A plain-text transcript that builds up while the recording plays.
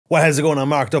Well, how's it going? I'm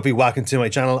Mark Duffy, welcome to my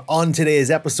channel. On today's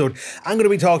episode, I'm going to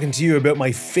be talking to you about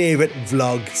my favourite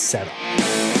vlog setup.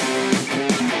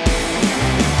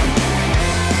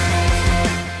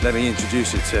 Let me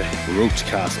introduce you to Roach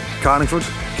Castle, Carlingford,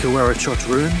 Kilwara Church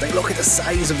Ruin. Like, look at the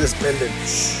size of this building.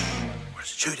 Shh, we're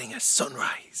shooting at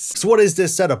sunrise. So what is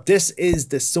this setup? This is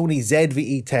the Sony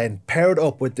ZV-E10 paired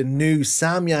up with the new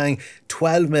Samyang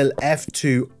 12mm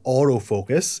f2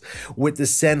 autofocus with the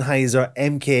Sennheiser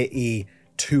MKE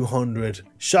 200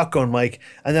 shotgun mic,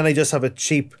 and then I just have a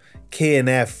cheap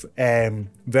K&F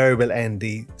variable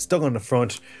ND stuck on the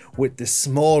front with the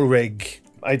small rig,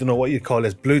 I don't know what you'd call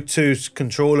this, Bluetooth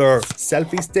controller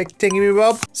selfie stick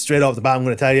thingy-me-bob. Straight off the bat, I'm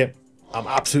going to tell you, I'm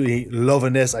absolutely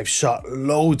loving this. I've shot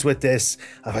loads with this.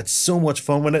 I've had so much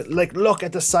fun with it. Like, look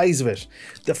at the size of it.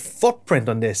 The footprint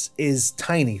on this is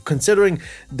tiny, considering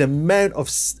the amount of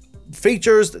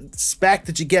features, spec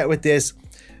that you get with this.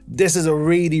 This is a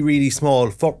really small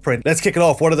footprint. Let's kick it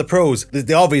off. What are the pros?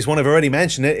 The obvious one, I've already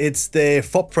mentioned it. It's the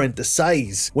footprint, the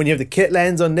size. When you have the kit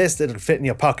lens on this, it'll fit in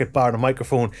your pocket bar, the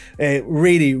microphone.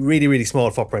 Really small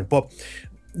footprint. But,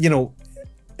 you know,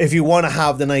 if you want to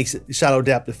have the nice shallow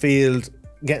depth of field,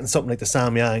 getting something like the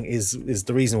Samyang is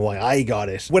the reason why I got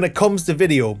it. When it comes to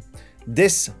video,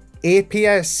 this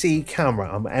APS-C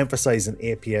camera, I'm emphasizing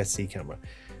APS-C camera,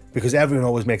 because everyone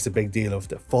always makes a big deal of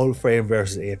the full frame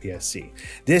versus APS-C.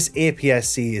 This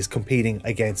APS-C is competing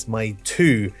against my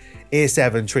two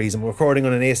A7 IIIs. I'm recording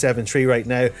on an A7 III right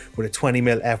now with a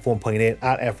 20mm f1.8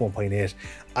 at f1.8,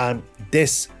 and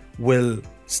this will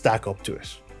stack up to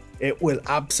it. It will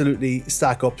absolutely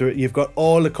stack up to it. You've got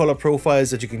all the color profiles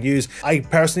that you can use. I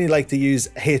personally like to use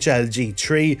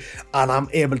HLG3, and I'm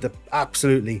able to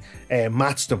absolutely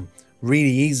match them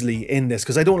really easily in this,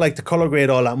 because I don't like to color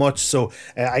grade all that much, so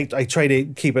I try to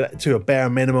keep it to a bare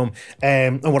minimum.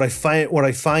 And what I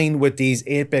find with these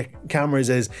 8-bit cameras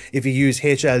is if you use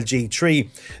HLG3,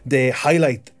 the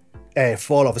highlight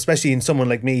fall off, especially in someone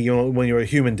like me. You know, when you're a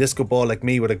human disco ball like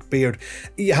me with a beard,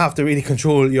 you have to really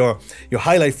control your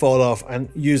highlight fall off, and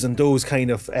using those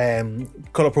kind of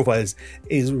color profiles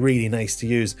is really nice to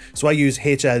use. So I use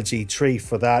HLG3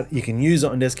 for that. You can use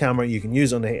it on this camera, you can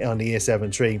use it on the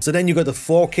A7 III. So then you got the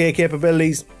 4K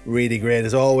capabilities, really great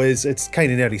as always. It's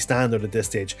kind of nearly standard at this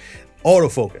stage.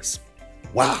 Autofocus,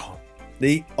 wow.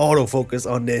 The autofocus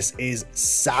on this is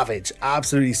savage,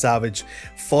 absolutely savage.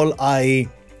 Full eye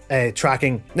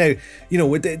tracking. Now, you know,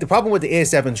 with the problem with the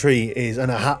A7 III is,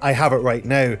 and I have it right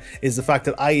now, is the fact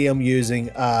that I am using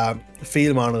a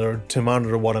field monitor to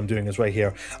monitor what I'm doing is right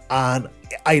here, and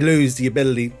I lose the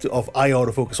ability of eye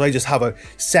autofocus. So I just have a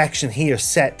section here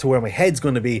set to where my head's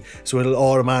going to be, so it'll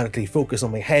automatically focus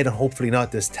on my head and hopefully not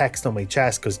this text on my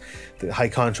chest because the high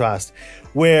contrast.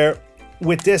 Where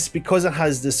with this, because it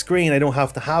has the screen, I don't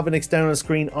have to have an external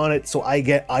screen on it, so I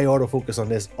get eye autofocus on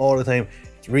this all the time.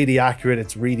 It's really accurate,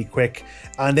 it's really quick.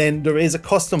 And then there is a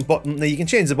custom button. Now you can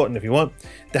change the button if you want.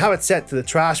 They have it set to the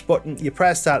trash button. You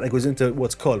press that, it goes into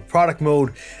what's called product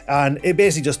mode, and it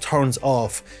basically just turns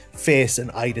off face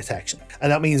and eye detection.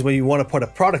 And that means when you want to put a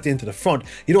product into the front,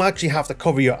 you don't actually have to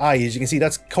cover your eye. As you can see,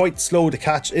 that's quite slow to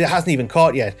catch. It hasn't even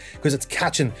caught yet because it's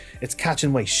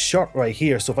catching my shirt right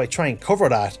here. So if I try and cover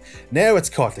that, now it's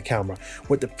caught the camera.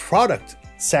 With the product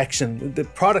section, the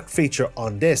product feature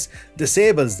on this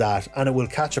disables that, and it will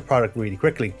catch a product really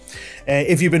quickly.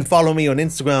 If you've been following me on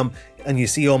Instagram and you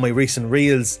see all my recent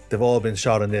reels, they've all been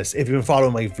shot on this. If you've been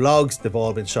following my vlogs, they've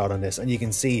all been shot on this, and you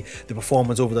can see the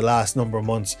performance over the last number of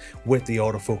months with the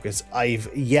autofocus. I've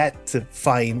yet to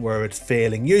find where it's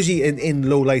failing, usually in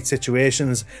low light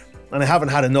situations, and I haven't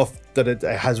had enough that it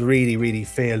has really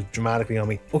failed dramatically on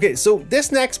me. Okay, so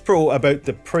this next pro about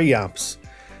the preamps,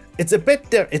 it's a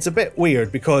bit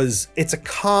weird because it's a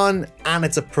con and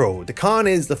it's a pro. The con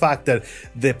is the fact that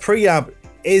the preamp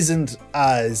isn't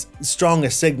as strong a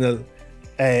signal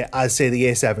as say the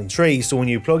A7 III. So when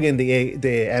you plug in the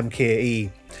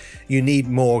MKE, you need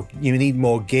more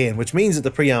gain, which means that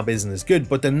the preamp isn't as good,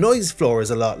 but the noise floor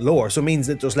is a lot lower, so it means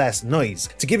that there's less noise.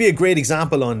 To give you a great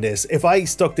example on this, if I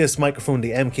stuck this microphone,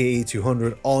 the MKE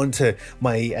 200, onto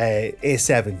my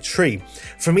A7 III,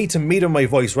 for me to meter my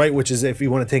voice right, which is, if you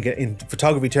want to think it in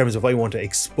photography terms, if I want to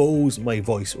expose my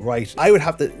voice right, I would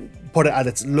have to put it at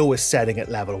its lowest setting at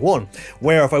level 1,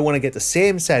 where if I want to get the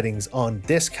same settings on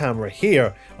this camera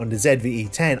here, on the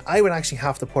ZV-E10, I would actually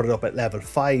have to put it up at level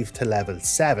 5 to level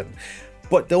 7.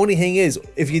 But the only thing is,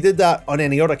 if you did that on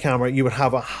any other camera, you would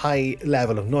have a high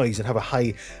level of noise and have a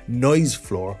high noise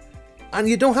floor, and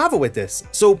you don't have it with this.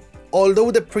 So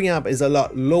although the preamp is a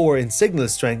lot lower in signal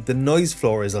strength, the noise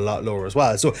floor is a lot lower as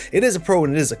well. So it is a pro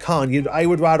and it is a con. I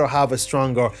would rather have a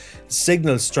stronger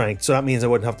signal strength, so that means I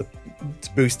wouldn't have to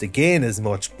to boost the gain as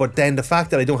much, but then the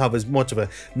fact that I don't have as much of a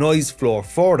noise floor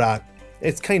for that,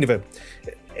 it's kind of a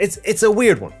it's a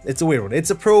weird one. It's a weird one. It's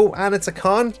a pro and it's a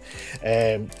con.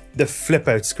 The flip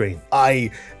out screen. I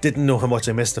didn't know how much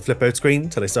I missed the flip out screen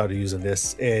until I started using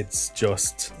this. It's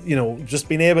just, you know, just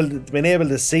being able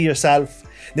to see yourself.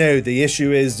 Now the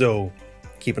issue is though,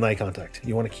 keep an eye contact.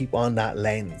 You want to keep on that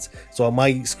lens. So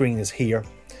my screen is here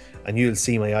and you'll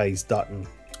see my eyes dotting.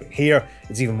 Here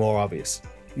it's even more obvious.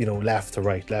 You know, left to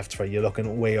right, you're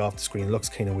looking way off the screen. It looks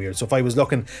kind of weird. So if I was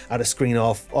looking at a screen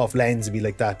off lens, it'd be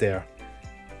like that there.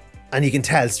 And you can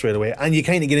tell straight away, and you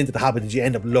kind of get into the habit that you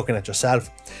end up looking at yourself.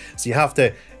 So you have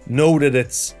to know that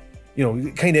it's, you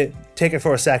know, kind of take it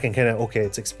for a second, kind of, okay,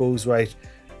 it's exposed right,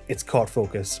 it's caught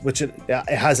focus, which it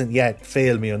hasn't yet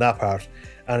failed me on that part.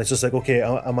 And it's just like, okay,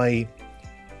 how's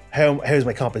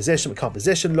my composition? My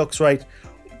composition looks right.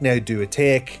 Now do a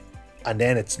take, and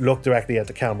then it's look directly at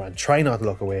the camera and try not to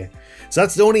look away. So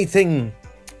that's the only thing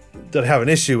that I have an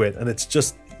issue with, and it's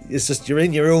just you're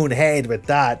in your own head with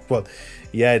that. But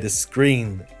yeah, the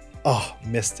screen, oh,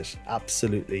 missed it.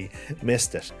 Absolutely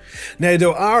missed it. Now,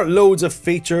 there are loads of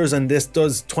features, and this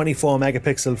does 24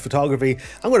 megapixel photography.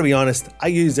 I'm going to be honest, I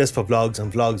use this for vlogs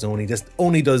and vlogs only. This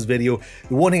only does video.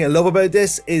 The one thing I love about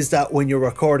this is that when you're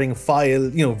recording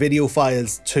video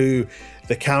files to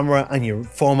the camera and you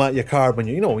format your card, when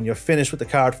you're finished with the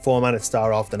card, format it,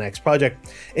 start off the next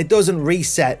project, it doesn't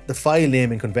reset the file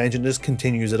naming convention, just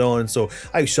continues it on. So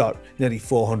I shot nearly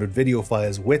 400 video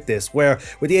files with this, where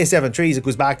with the A7 IIIs it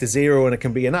goes back to 0, and it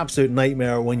can be an absolute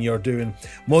nightmare when you're doing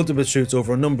multiple shoots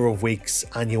over a number of weeks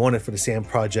and you want it for the same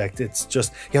project. It's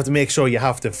just, you have to make sure you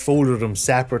have to folder them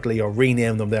separately or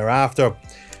rename them thereafter.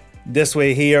 This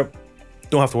way here,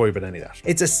 don't have to worry about any of that.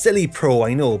 It's a silly pro,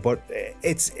 I know, but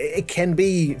it can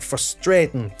be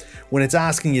frustrating when it's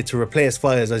asking you to replace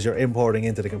files as you're importing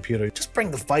into the computer. Just bring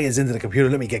the files into the computer,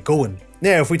 let me get going.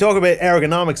 Now, if we talk about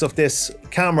ergonomics of this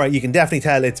camera, you can definitely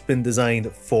tell it's been designed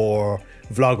for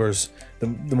vloggers. The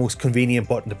most convenient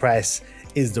button to press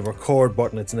is the record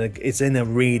button. It's in a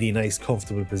really nice,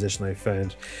 comfortable position, I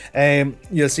found.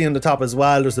 You'll see on the top as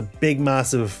well, there's a big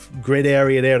massive grid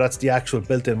area there. That's the actual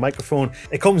built-in microphone.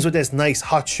 It comes with this nice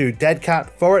hot shoe dead cat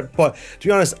for it, but to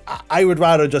be honest, I would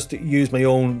rather just use my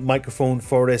own microphone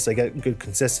for this. I get good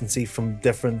consistency from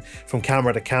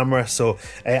camera to camera. So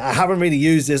I haven't really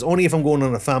used this, only if I'm going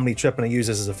on a family trip and I use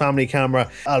this as a family camera.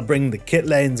 I'll bring the kit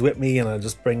lens with me and I'll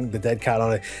just bring the dead cat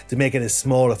on it to make it as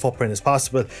small a footprint as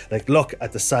possible. Like, look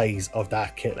at the size of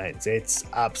that kit lens. It's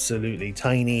absolutely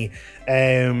tiny.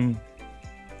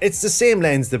 It's the same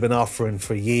lens they've been offering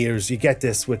for years. You get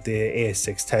this with the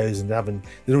A6000.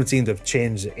 They don't seem to have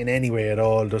changed it in any way at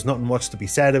all. There's nothing much to be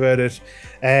said about it.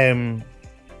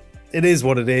 It is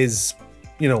what it is.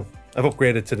 You know, I've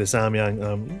upgraded to the Samyang.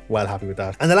 I'm well happy with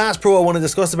that. And the last pro I want to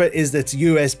discuss about is its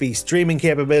USB streaming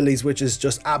capabilities, which is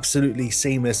just absolutely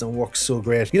seamless and works so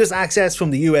great. You just access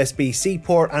from the USB-C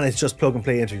port and it's just plug and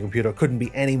play into your computer. Couldn't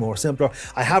be any more simpler.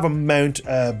 I have a mount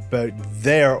about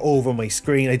there over my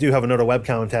screen. I do have another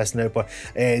webcam I'm testing out, but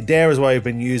there is why I've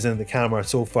been using the camera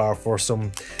so far for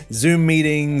some Zoom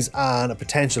meetings and a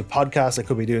potential podcast I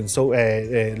could be doing so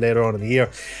later on in the year.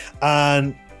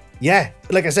 And yeah,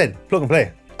 like I said, plug and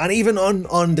play. And even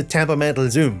on the temperamental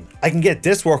zoom, I can get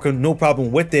this working no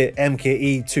problem with the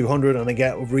MKE 200 and I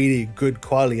get really good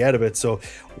quality out of it. So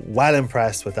well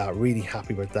impressed with that, really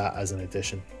happy with that as an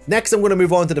addition. Next, I'm going to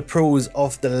move on to the pros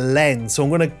of the lens. So I'm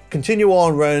going to continue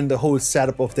on around the whole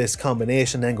setup of this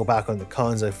combination, then go back on the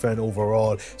cons I found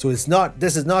overall. So this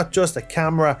is not just a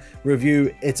camera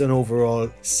review, it's an overall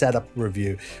setup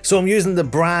review. So I'm using the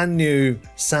brand new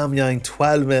Samyang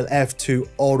 12mm f2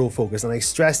 autofocus, and I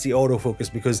stress the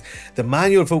autofocus because the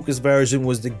manual focus version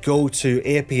was the go-to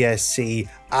APS-C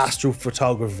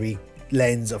astrophotography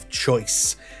lens of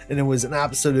choice, and it was an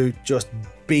absolute just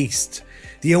beast.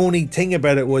 The only thing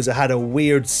about it was it had a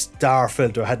weird star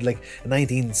filter. It had like a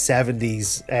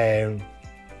 1970s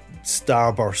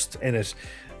starburst in it.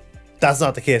 That's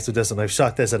not the case with this one. I've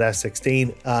shot this at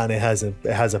f16 and it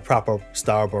has a proper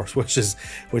starburst,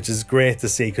 which is great to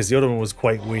see, because the other one was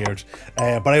quite weird.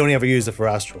 But I only ever used it for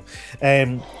astro.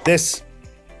 This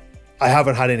I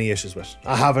haven't had any issues with.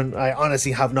 I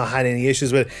honestly have not had any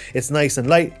issues with it. It's nice and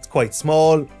light, it's quite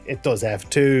small, it does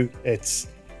f2, it's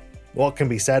what can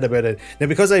be said about it. Now,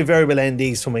 because I have variable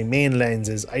NDs for my main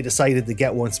lenses, I decided to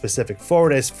get one specific for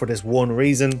this one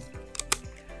reason.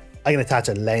 I can attach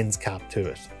a lens cap to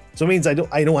it. So it means I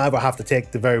don't ever have to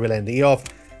take the variable ND off.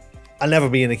 I'll never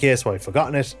be in a case where I've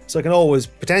forgotten it. So I can always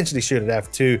potentially shoot at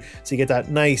f2. So you get that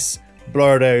nice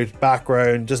blurred out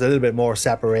background, just a little bit more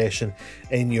separation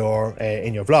in your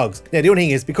vlogs. Now the only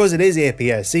thing is, because it is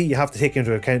APS-C, you have to take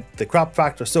into account the crop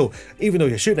factor. So even though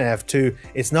you're shooting at f2,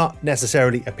 it's not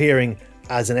necessarily appearing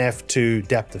as an f2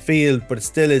 depth of field, but it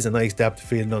still is a nice depth of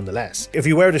field nonetheless. If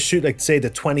you were to shoot, like say, the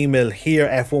 20mm here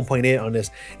f1.8 on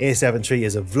this A7 III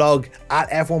as a vlog at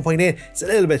f1.8, it's a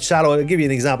little bit shallow. I'll give you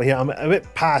an example here. I'm a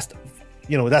bit past,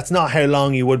 you know, that's not how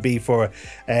long you would be for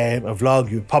a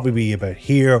vlog. You'd probably be about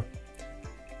here.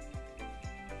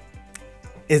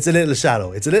 It's a little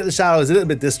shallow. It's a little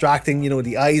bit distracting. You know,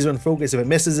 the eyes are in focus. If it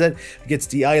misses it, it gets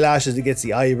the eyelashes, it gets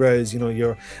the eyebrows. You know,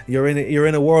 you're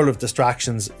in a world of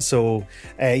distractions. So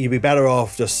you'd be better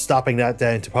off just stopping that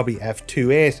down to probably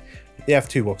f2.8. The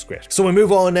f2 works great. So we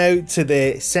move on now to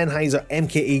the Sennheiser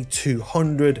MKE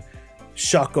 200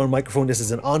 shotgun microphone. This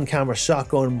is an on-camera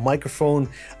shotgun microphone,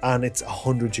 and it's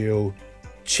 €100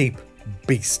 cheap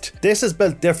beast. This is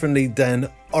built differently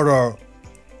than other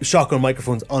shotgun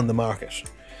microphones on the market.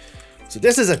 So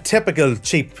this is a typical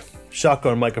cheap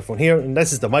shotgun microphone here, and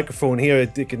this is the microphone here.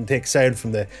 It can take sound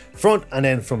from the front and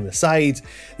then from the sides.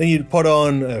 Then you'd put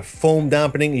on foam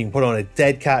dampening, you can put on a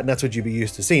dead cat, and that's what you'd be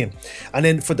used to seeing. And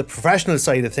then for the professional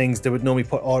side of things, they would normally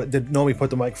put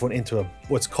the microphone into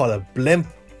what's called a blimp,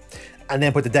 and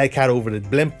then put the dead cat over the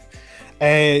blimp.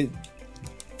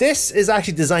 This is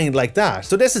actually designed like that.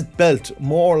 So this is built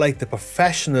more like the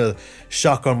professional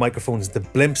shotgun microphones, the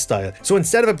blimp style. So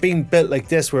instead of it being built like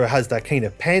this, where it has that kind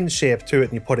of pen shape to it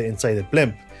and you put it inside a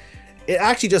blimp, it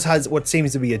actually just has what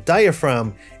seems to be a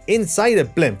diaphragm inside a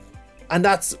blimp. And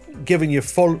that's giving you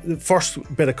first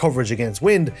bit of coverage against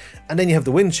wind, and then you have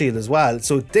the windshield as well.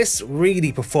 So this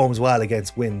really performs well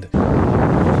against wind.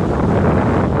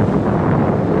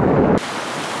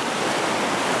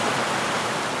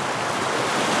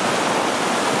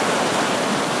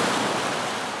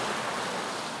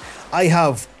 I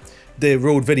have the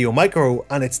Rode Video Micro,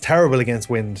 and it's terrible against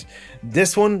wind.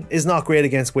 This one is not great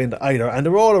against wind either, and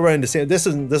they're all around the same. This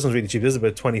one's really cheap. This is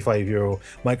about €25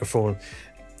 microphone.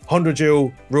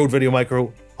 €100 Rode Video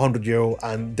Micro, €100,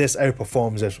 and this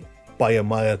outperforms it by a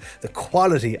mile. The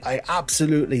quality, I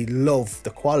absolutely love the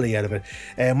quality out of it.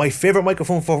 My favorite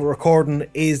microphone for recording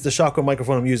is the shotgun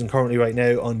microphone I'm using currently right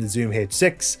now on the Zoom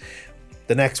H6.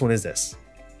 The next one is this,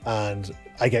 and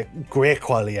I get great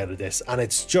quality out of this, and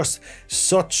it's just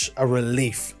such a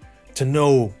relief to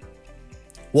know,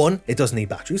 one, it doesn't need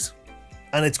batteries,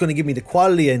 and it's going to give me the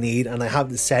quality I need, and I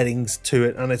have the settings to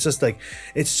it, and it's just like,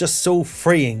 it's just so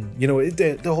freeing. You know,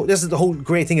 this is the whole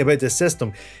great thing about this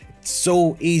system. It's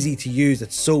so easy to use,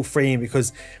 it's so freeing,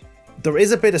 because there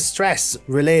is a bit of stress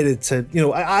related to, you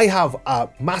know, I have a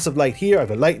massive light here, I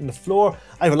have a light on the floor,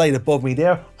 I have a light above me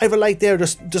there, I have a light there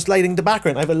just lighting the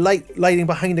background, I have a lighting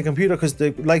behind the computer because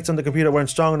the lights on the computer weren't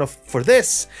strong enough for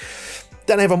this.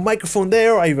 Then I have a microphone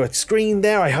there, I have a screen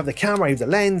there, I have the camera, I have the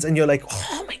lens, and you're like,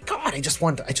 oh my god, I just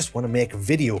want to make a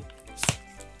video.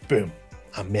 Boom,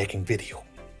 I'm making video.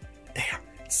 There.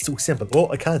 It's so simple. Oh,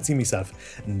 I can't see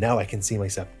myself. Now I can see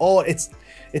myself. Oh, it's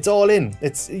all in.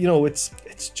 It's, you know, it's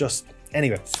just,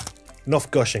 anyway, enough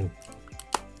gushing.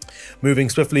 Moving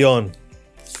swiftly on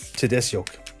to this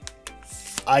yoke.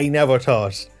 I never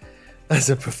thought, as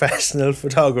a professional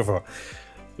photographer,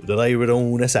 that I would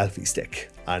own a selfie stick.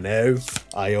 And now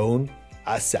I own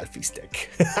a selfie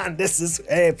stick. And this is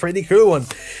a pretty cool one.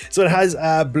 So it has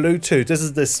Bluetooth. This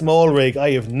is the small rig.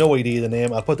 I have no idea the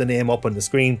name. I'll put the name up on the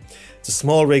screen. It's a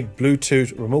small rig,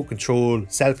 Bluetooth, remote control,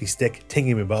 selfie stick,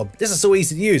 thingy-me-bob. This is so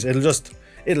easy to use.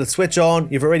 It'll switch on.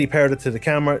 You've already paired it to the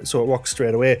camera, so it works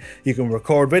straight away. You can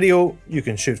record video, you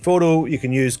can shoot photo, you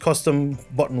can use custom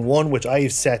button 1, which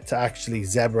I've set to actually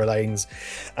zebra lines,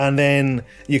 and then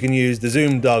you can use the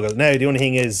zoom toggle. Now the only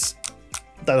thing is,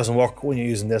 that doesn't work when you're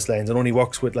using this lens. It only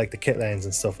works with like the kit lens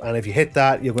and stuff, and if you hit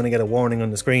that, you're going to get a warning on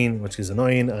the screen, which is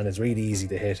annoying, and it's really easy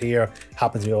to hit here.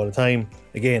 Happens to me all the time.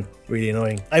 Again, really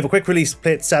annoying. I have a quick release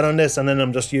plate set on this, and then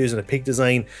I'm just using a Peak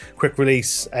Design quick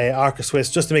release Arca Swiss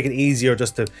just to make it easier,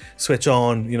 just to switch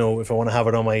on, you know, if I want to have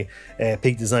it on my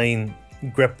Peak Design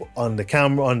grip on the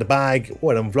camera, on the bag,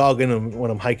 when I'm vlogging and when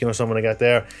I'm hiking or something like that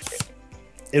there.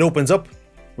 It opens up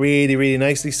really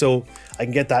nicely, so I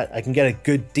can get a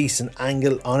good decent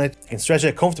angle on it. I can stretch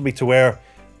it comfortably to where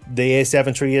the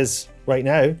A7 III is right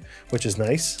now, which is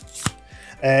nice.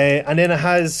 And then it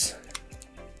has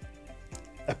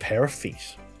a pair of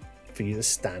feet for you to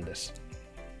stand it.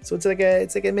 So it's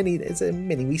a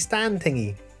mini wee stand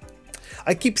thingy.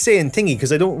 I keep saying thingy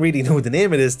because I don't really know the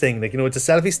name of this thing. Like, you know, it's a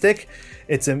selfie stick.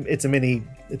 It's a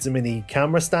mini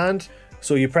camera stand.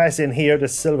 So you press in here the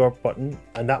silver button,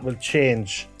 and that will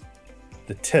change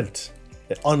the tilt.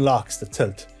 It unlocks the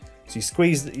tilt. So you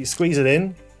squeeze it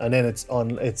in, and then it's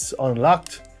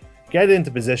unlocked. Get it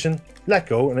into position, let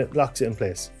go, and it locks it in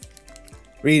place.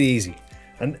 Really easy.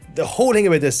 And the whole thing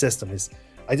about this system is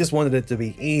I just wanted it to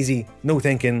be easy, no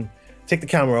thinking. Take the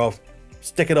camera off,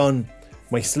 stick it on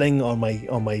my sling on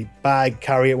my bag,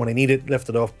 carry it when I need it, lift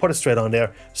it off, put it straight on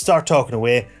there, start talking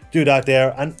away, do that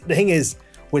there. And the thing is,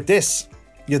 with this,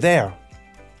 you're there.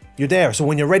 You're there. So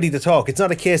when you're ready to talk, it's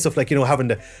not a case of, like, you know, having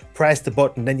to press the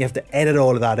button, then you have to edit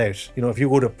all of that out. You know, if you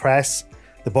go to press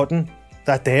the button,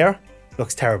 that there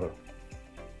looks terrible.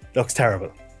 Looks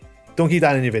terrible. Don't keep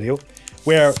that in your video.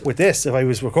 Where with this, if I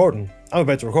was recording, I'm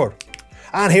about to record.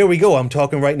 And here we go. I'm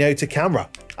talking right now to camera.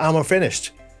 And I'm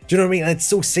finished. Do you know what I mean? And it's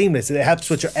so seamless. It helps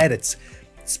with your edits.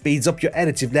 It speeds up your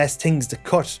edits. You've less things to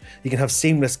cut. You can have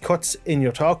seamless cuts in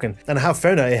your talking. And I have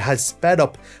found out it has sped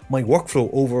up my workflow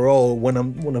overall when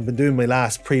I've been doing my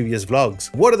last previous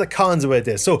vlogs. What are the cons about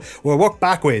this? So we'll work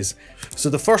backwards. So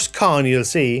the first con you'll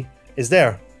see is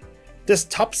there. This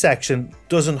top section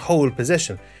doesn't hold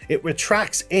position. It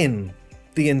retracts in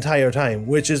the entire time,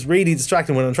 which is really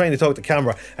distracting when I'm trying to talk to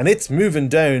camera, and it's moving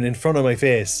down in front of my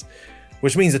face,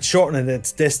 which means it's shortening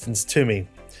its distance to me.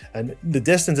 And the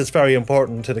distance is very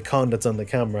important to the con that's on the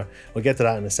camera. We'll get to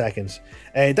that in a second.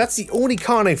 That's the only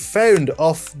con I've found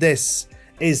of this,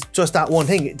 is just that one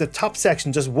thing. The top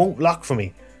section just won't lock for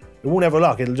me. It won't ever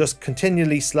lock. It'll just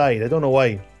continually slide. I don't know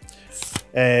why.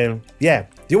 Yeah,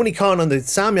 the only con on the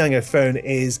Samyang I've found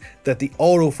is that the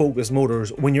autofocus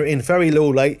motors, when you're in very low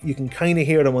light, you can kind of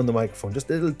hear them on the microphone, just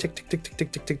a little tick tick tick tick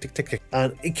tick tick tick tick tick tick,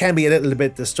 and it can be a little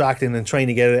bit distracting, and trying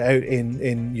to get it out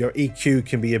in your EQ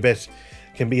can be a bit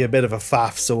of a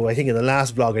faff. So I think in the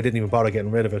last vlog I didn't even bother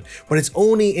getting rid of it, but it's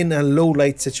only in a low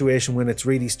light situation when it's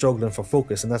really struggling for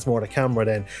focus, and that's more the camera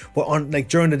then. But on, like,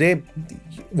 during the day,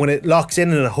 when it locks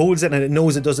in and it holds it and it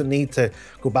knows it doesn't need to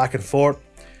go back and forth,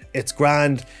 it's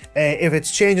grand. If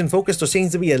it's changing focus, there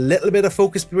seems to be a little bit of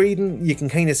focus breathing. You can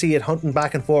kind of see it hunting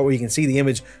back and forth, where you can see the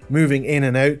image moving in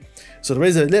and out. So there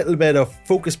is a little bit of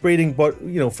focus breathing, but,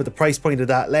 you know, for the price point of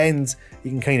that lens,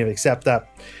 you can kind of accept that.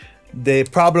 The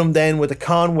problem then with the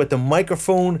con with the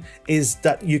microphone is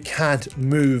that you can't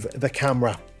move the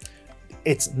camera.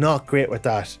 It's not great with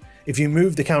that. If you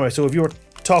move the camera, so if you were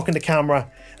talking to camera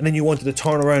and then you wanted to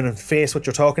turn around and face what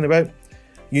you're talking about,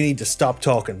 you need to stop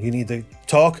talking. You need to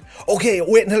talk. Okay,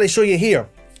 wait until I show you here.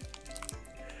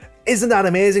 Isn't that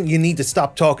amazing? You need to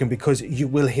stop talking because you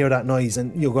will hear that noise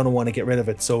and you're going to want to get rid of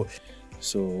it. So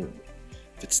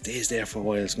if it stays there for a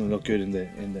while, it's going to look good in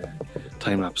the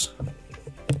time lapse.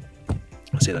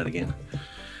 I'll say that again.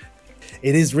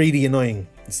 It is really annoying.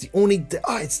 It's the only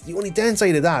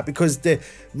downside of that, because the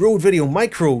Rode Video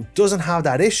Micro doesn't have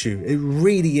that issue.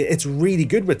 It's really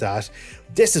good with that.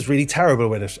 This is really terrible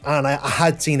with it, and I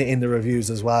had seen it in the reviews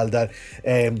as well, that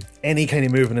any kind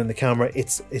of movement in the camera,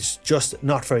 it's just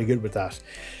not very good with that.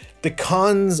 The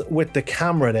cons with the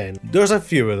camera then, there's a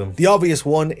few of them. The obvious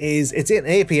one is it's an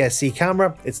APS-C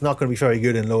camera. It's not going to be very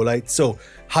good in low light, so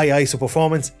high ISO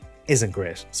performance isn't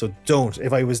great. So don't.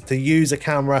 If I was to use a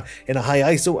camera in a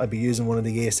high ISO, I'd be using one of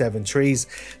the A7 IIIs.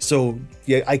 So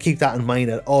yeah, I keep that in mind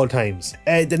at all times.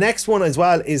 The next one as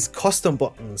well is custom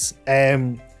buttons.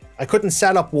 I couldn't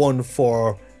set up one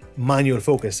for manual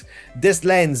focus. This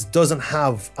lens doesn't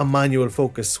have a manual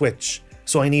focus switch,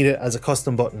 so I need it as a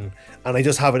custom button, and I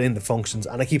just have it in the functions,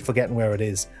 and I keep forgetting where it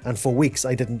is. And for weeks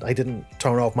I didn't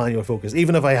turn off manual focus.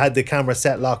 Even if I had the camera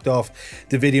set locked off,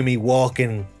 the video me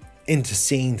walking into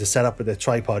scene to set up with a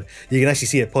tripod, you can actually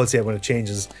see it pulsate when it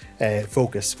changes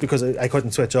focus, because I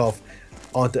couldn't switch off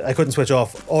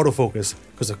autofocus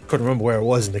because I couldn't remember where it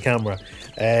was in the camera.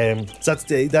 So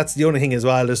that's the only thing as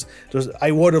well.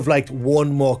 I would have liked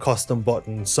one more custom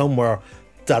button somewhere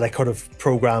that I could have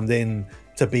programmed in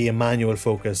to be a manual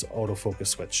focus autofocus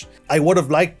switch. I would have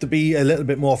liked to be a little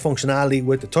bit more functionality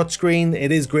with the touchscreen.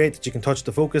 It is great that you can touch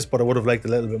the focus, but I would have liked a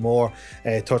little bit more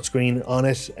touchscreen on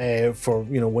it, for,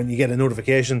 you know, when you get a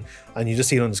notification and you just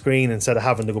see it on the screen instead of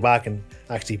having to go back and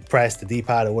actually press the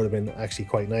D-pad. It would have been actually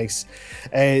quite nice.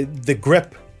 The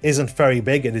grip isn't very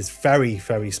big. It is very,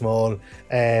 very small.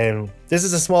 This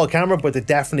is a small camera, but they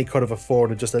definitely could have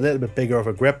afforded just a little bit bigger of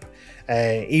a grip.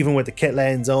 Even with the kit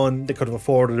lens on, they could have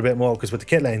afforded a bit more, because with the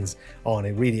kit lens on,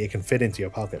 it can fit into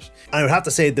your pocket. And I would have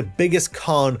to say the biggest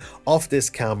con of this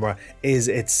camera is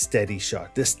its steady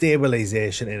shot, the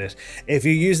stabilization in it. If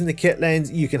you're using the kit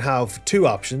lens, you can have two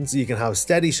options. You can have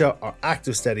steady shot or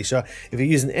active steady shot. If you're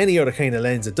using any other kind of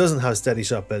lens that doesn't have steady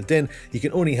shot built in, you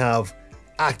can only have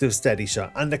active steady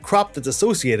shot, and the crop that's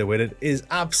associated with it is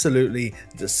absolutely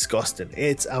disgusting.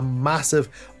 It's a massive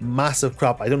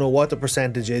crop. I don't know what the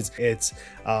percentage is. It's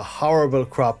a horrible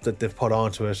crop that they've put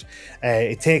onto it.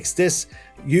 It takes this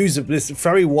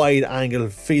very wide angle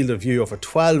field of view of a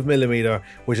 12mm,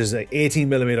 which is an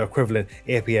 18mm equivalent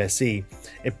APS-C.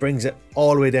 It brings it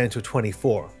all the way down to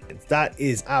 24. That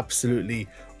is absolutely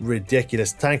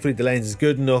ridiculous. Thankfully the lens is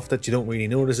good enough that you don't really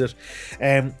notice it.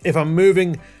 If I'm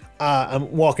moving,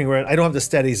 I'm walking around, I don't have the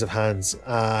steadies of hands.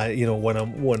 You know, when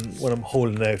I'm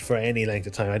holding out for any length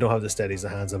of time, I don't have the steadies of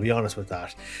hands, I'll be honest with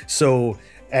that. So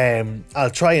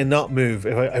I'll try and not move.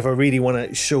 If I really want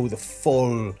to show the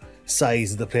full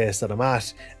size of the place that I'm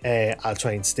at, I'll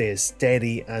try and stay as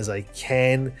steady as I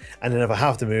can, and then if I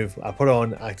have to move, I'll put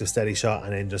on active steady shot,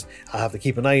 and then I'll have to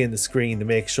keep an eye on the screen to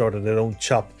make sure that I don't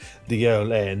chop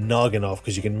the noggin off,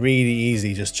 because you can really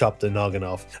easily just chop the noggin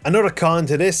off. Another con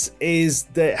to this is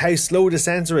how slow the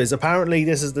sensor is. Apparently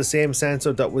this is the same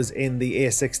sensor that was in the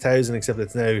A6000, except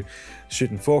it's now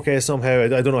shooting 4K somehow. I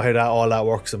don't know how all that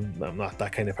works. I'm not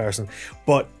that kind of person,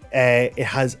 but it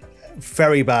has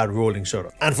very bad rolling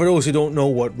shutter. And for those who don't know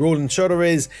what rolling shutter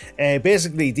is,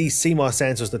 basically these CMOS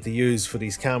sensors that they use for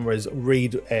these cameras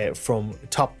read from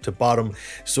top to bottom.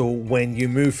 So when you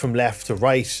move from left to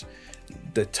right,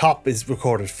 the top is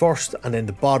recorded first, and then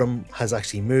the bottom has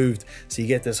actually moved, so you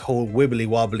get this whole wibbly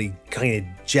wobbly kind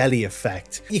of jelly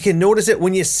effect. You can notice it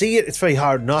when you see it. It's very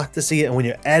hard not to see it, and when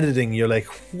you're editing you're like,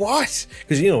 what?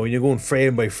 Because you know, when you're going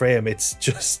frame by frame, it's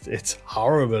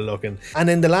horrible looking. And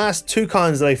then the last two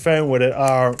cons that I found with it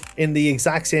are in the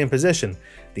exact same position.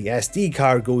 The SD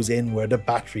card goes in where the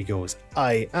battery goes.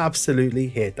 I absolutely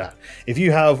hate that. If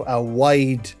you have a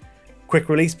wide quick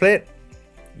release plate,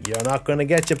 you're not going to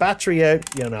get your battery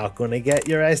out, you're not going to get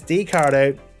your SD card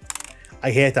out.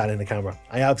 I hate that in the camera.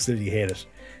 I absolutely hate it.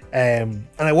 And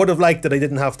I would have liked that I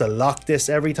didn't have to lock this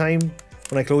every time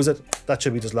when I close it. That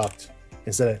should be just locked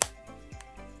instead of,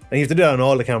 and you have to do that on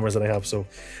all the cameras that I have. So,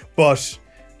 but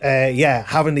yeah,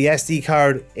 having the SD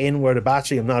card in where the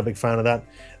battery, I'm not a big fan of that.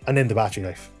 And then the battery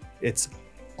life, it's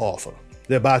awful.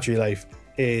 The battery life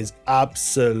is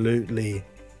absolutely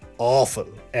awful.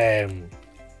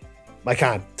 I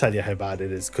can't tell you how bad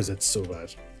it is because it's so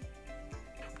bad.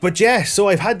 But yeah, so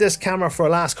I've had this camera for the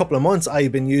last couple of months.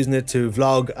 I've been using it to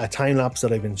vlog a time lapse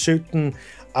that I've been shooting,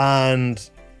 and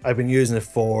I've been using it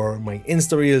for my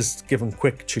Insta reels, giving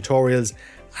quick tutorials.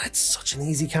 And it's such an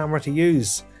easy camera to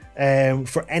use.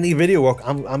 For any video work,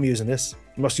 I'm using this.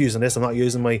 I'm not using this. I'm not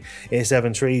using my A7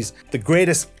 IIIs. The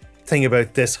greatest thing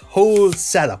about this whole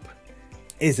setup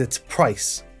is its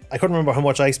price. I couldn't remember how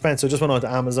much I spent, so I just went on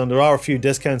to Amazon. There are a few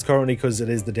discounts currently because it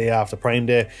is the day after Prime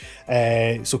Day.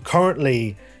 So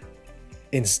currently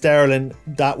in sterling,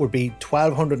 that would be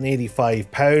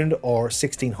 £1,285 or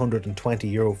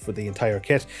 €1,620 for the entire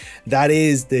kit. That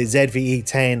is the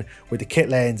ZV-E10 with the kit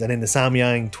lens and then the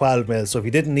Samyang 12mm. So if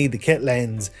you didn't need the kit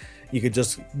lens, you could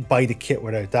just buy the kit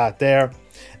without that there.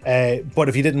 But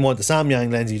if you didn't want the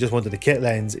Samyang lens, you just wanted the kit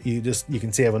lens, you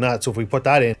can save on that. So if we put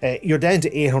that in, you're down to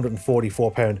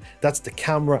 £844. That's the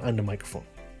camera and the microphone.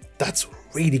 That's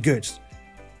really good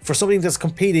for something that's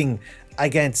competing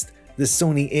against the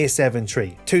Sony A7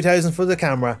 III. 2,000 for the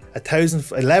camera,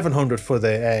 1,100 for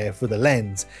the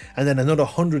lens, and then another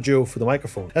 €100 for the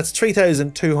microphone. That's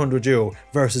 €3,200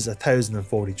 versus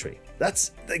 1,043.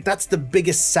 That's the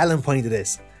biggest selling point of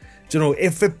this. Do you know,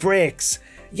 if it breaks,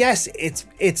 yes,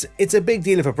 it's a big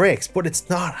deal if it breaks, but it's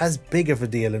not as big of a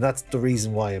deal, and that's the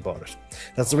reason why I bought it.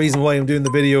 That's the reason why I'm doing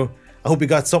the video. I hope you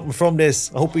got something from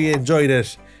this. I hope you enjoyed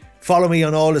it. Follow me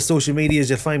on all the social medias.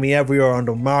 You'll find me everywhere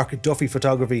under Mark Duffy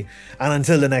Photography. And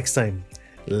until the next time,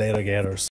 later gators.